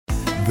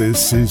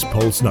This is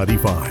Pulse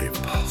 95.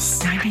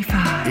 Pulse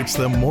 95. It's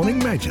the Morning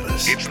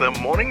Majlis. It's the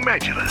Morning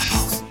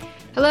Majlis.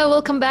 Hello,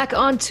 welcome back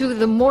on to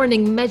the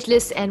Morning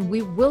Majlis, and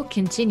we will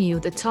continue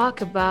the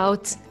talk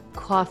about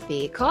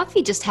coffee.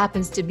 Coffee just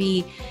happens to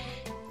be,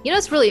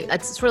 it's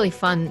really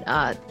fun.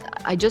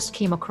 I just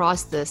came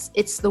across this.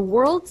 It's the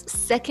world's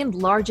second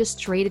largest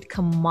traded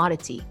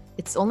commodity.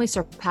 It's only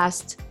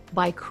surpassed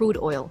by crude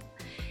oil.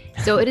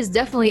 So it is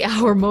definitely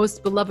our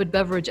most beloved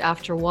beverage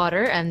after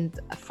water, and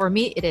for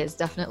me it is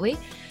definitely.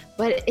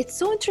 But it's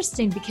so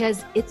interesting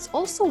because it's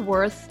also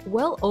worth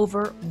well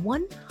over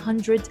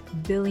 $100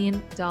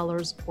 billion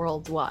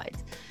worldwide.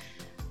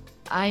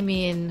 I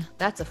mean,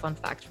 that's a fun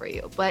fact for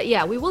you. But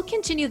yeah, we will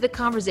continue the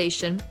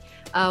conversation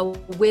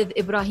with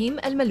Ibrahim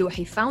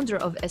Al-Malouhi, founder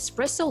of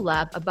Espresso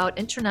Lab, about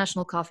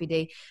International Coffee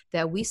Day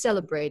that we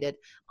celebrated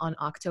on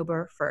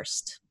October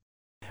 1st.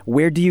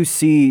 Where do you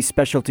see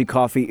specialty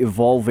coffee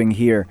evolving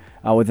here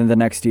within the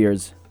next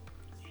years?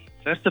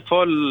 First of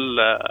all,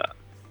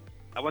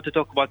 I want to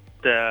talk about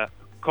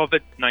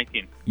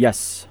COVID-19.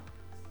 Yes.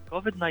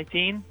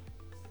 COVID-19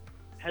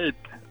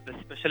 helped the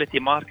specialty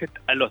market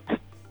a lot.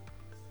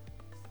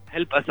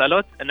 Help us a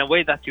lot in a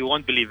way that you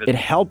won't believe it. It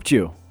helped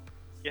you?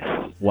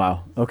 Yes.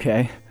 Wow,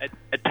 okay.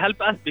 It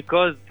helped us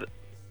because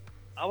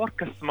our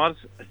customers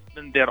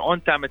spend their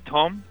own time at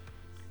home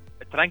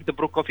trying to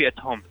brew coffee at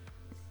home.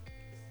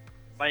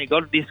 Buying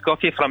all these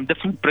coffee from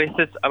different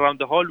places around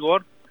the whole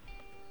world,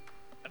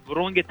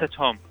 brewing it at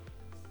home.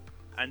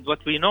 And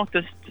what we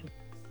noticed,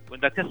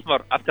 when the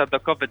customer, after the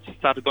COVID,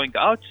 started going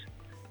out,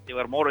 they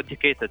were more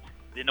educated.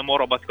 They know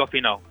more about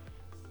coffee now.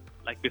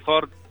 Like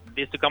before,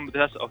 they used to come with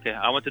us, okay,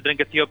 I want to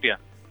drink Ethiopia.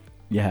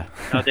 Yeah.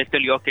 Now they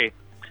tell you, okay,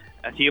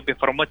 Ethiopia,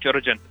 from what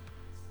origin?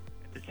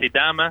 It's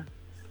Sidama,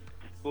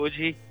 it's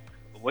Fuji,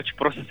 which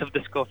process of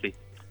this coffee?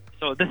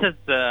 So this is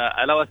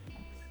allow us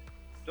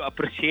to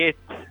appreciate,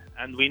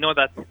 and we know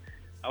that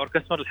our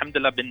customers,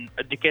 alhamdulillah, have been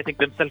educating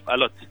themselves a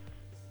lot.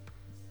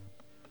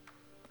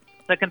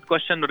 Second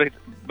question,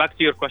 back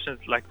to your questions,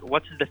 like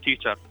what is the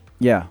future?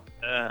 Yeah.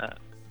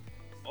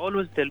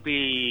 Always there'll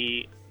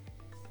be,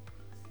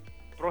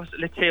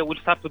 let's say we'll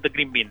start with the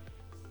green bean.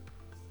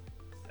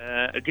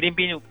 A green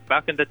bean,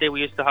 back in the day,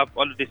 we used to have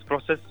all of this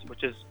process,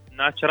 which is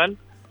natural,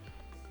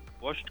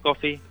 washed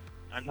coffee,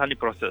 and honey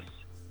process.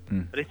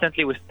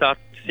 Recently, we start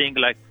seeing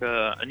like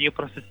new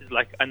processes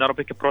like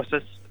anaerobic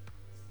process,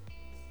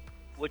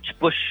 which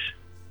push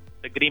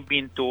the green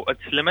bean to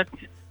its limit,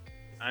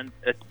 and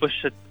it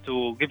push it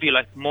to give you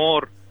like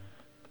more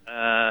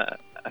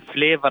a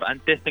flavor and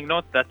tasting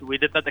note that we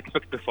did not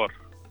expect before.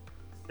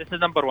 This is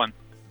number one.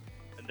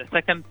 And the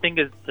second thing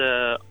is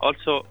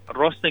also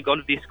roasting all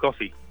of these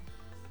coffee.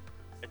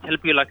 It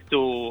helps you like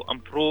to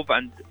improve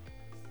and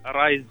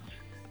arise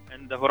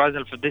in the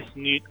horizon for this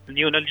new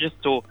knowledge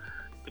to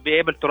be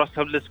able to roast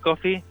all this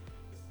coffee,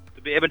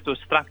 to be able to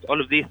extract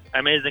all of these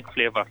amazing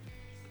flavor.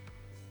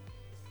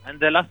 And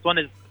the last one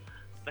is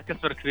the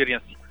customer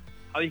experience.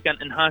 How you can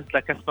enhance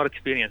the customer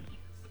experience.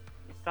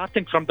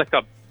 Starting from the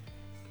cup.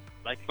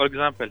 Like for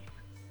example,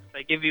 if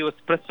I give you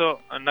espresso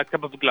in a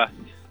cup of glass,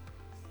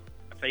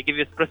 if I give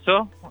you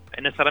espresso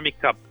in a ceramic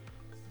cup,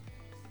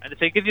 and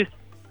if I give you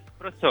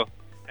espresso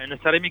in a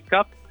ceramic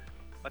cup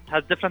but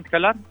has different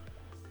color,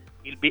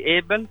 you'll be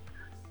able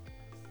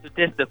to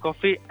taste the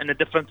coffee in a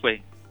different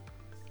way,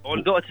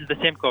 although it is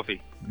the same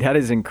coffee. That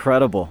is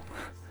incredible.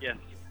 Yes.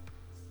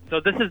 So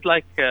this is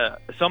like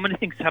so many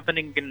things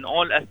happening in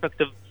all aspects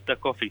of the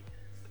coffee.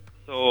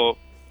 So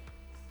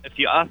if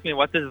you ask me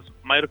what is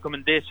my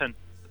recommendation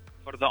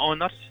for the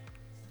owners,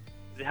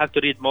 they have to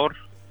read more,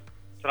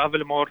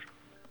 travel more,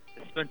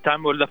 spend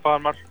time with the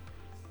farmer.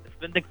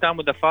 Spending time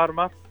with the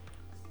farmer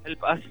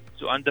help us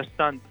to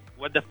understand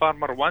what the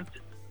farmer wants,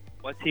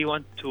 what he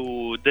wants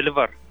to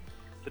deliver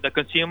to the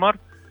consumer,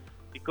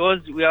 because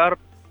we are,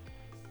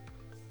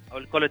 I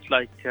will call it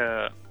like,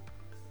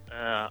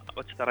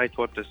 what's the right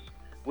word is?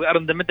 We are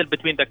in the middle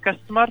between the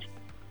customer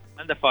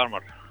and the farmer.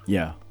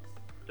 Yeah.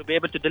 To be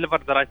able to deliver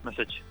the right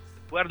message.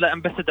 We are the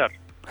ambassador.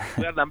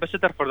 We are the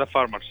ambassador for the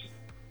farmers.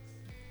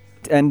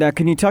 And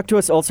can you talk to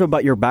us also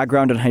about your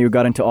background and how you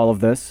got into all of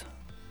this?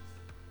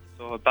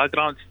 So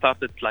background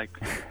started like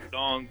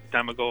long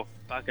time ago,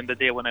 back in the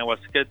day when I was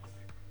a kid,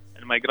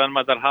 in my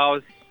grandmother's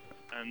house,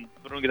 and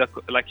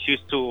she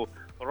used to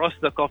roast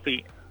the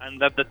coffee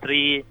under the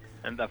tree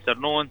in the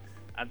afternoon,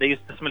 and they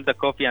used to smell the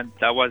coffee, and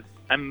I was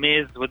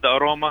amazed with the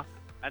aroma.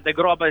 And I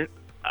grew up,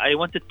 I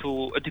wanted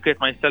to educate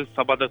myself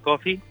about the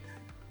coffee,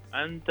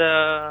 and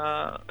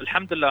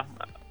alhamdulillah,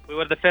 we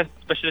were the first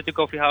specialty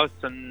coffee house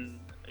in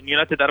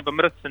United Arab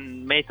Emirates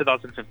in May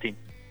 2015.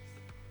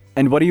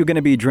 And what are you going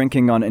to be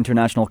drinking on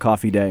International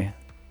Coffee Day?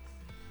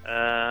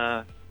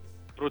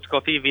 Brewed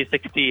coffee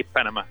V60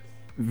 Panama.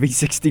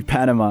 V60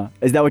 Panama.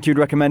 Is that what you'd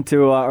recommend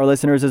to our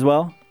listeners as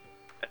well?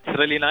 It's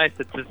really nice.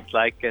 It's just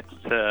like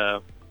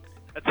it's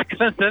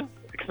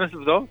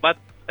expensive though, but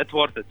it's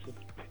worth it.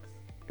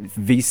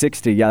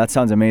 V60. Yeah, that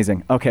sounds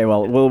amazing. Okay,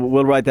 well,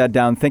 we'll write that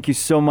down. Thank you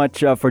so much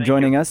for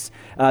joining us.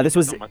 This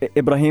was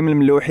Ibrahim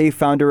Al-Mlouhi,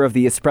 founder of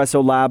the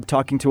Espresso Lab,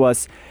 talking to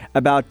us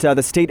about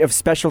the state of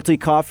specialty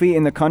coffee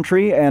in the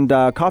country and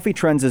coffee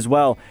trends as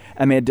well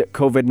amid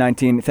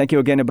COVID-19. Thank you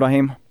again,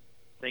 Ibrahim.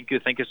 Thank you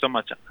so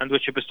much. And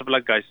wish you best of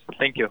luck, guys.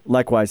 Thank you.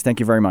 Likewise. Thank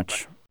you very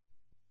much.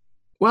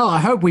 Well, I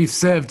hope we've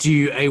served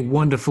you a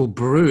wonderful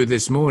brew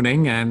this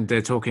morning and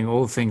talking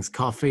all things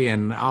coffee.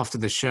 And after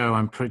the show,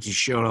 I'm pretty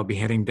sure I'll be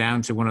heading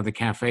down to one of the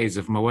cafes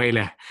of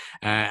Mawela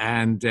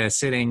and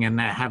sitting and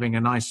having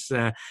a nice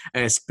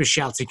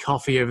specialty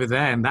coffee over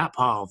there in that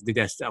part of the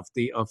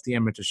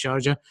Emirate of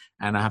Sharjah.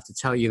 And I have to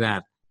tell you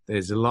that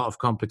there's a lot of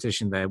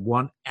competition there.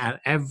 One at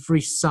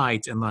every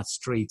site in that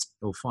street,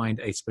 you'll find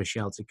a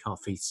specialty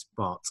coffee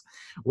spot.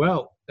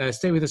 Well,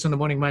 stay with us on the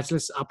Morning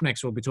Majlis. Up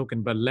next, we'll be talking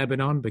about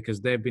Lebanon because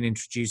they've been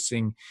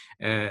introducing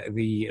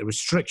the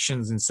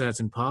restrictions in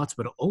certain parts,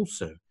 but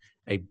also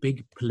a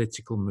big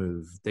political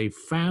move. They've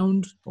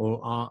found or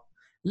are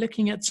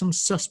looking at some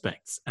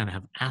suspects and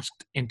have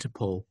asked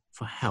Interpol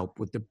for help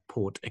with the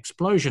port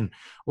explosion.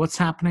 What's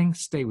happening?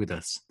 Stay with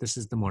us. This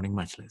is the Morning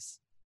Majlis.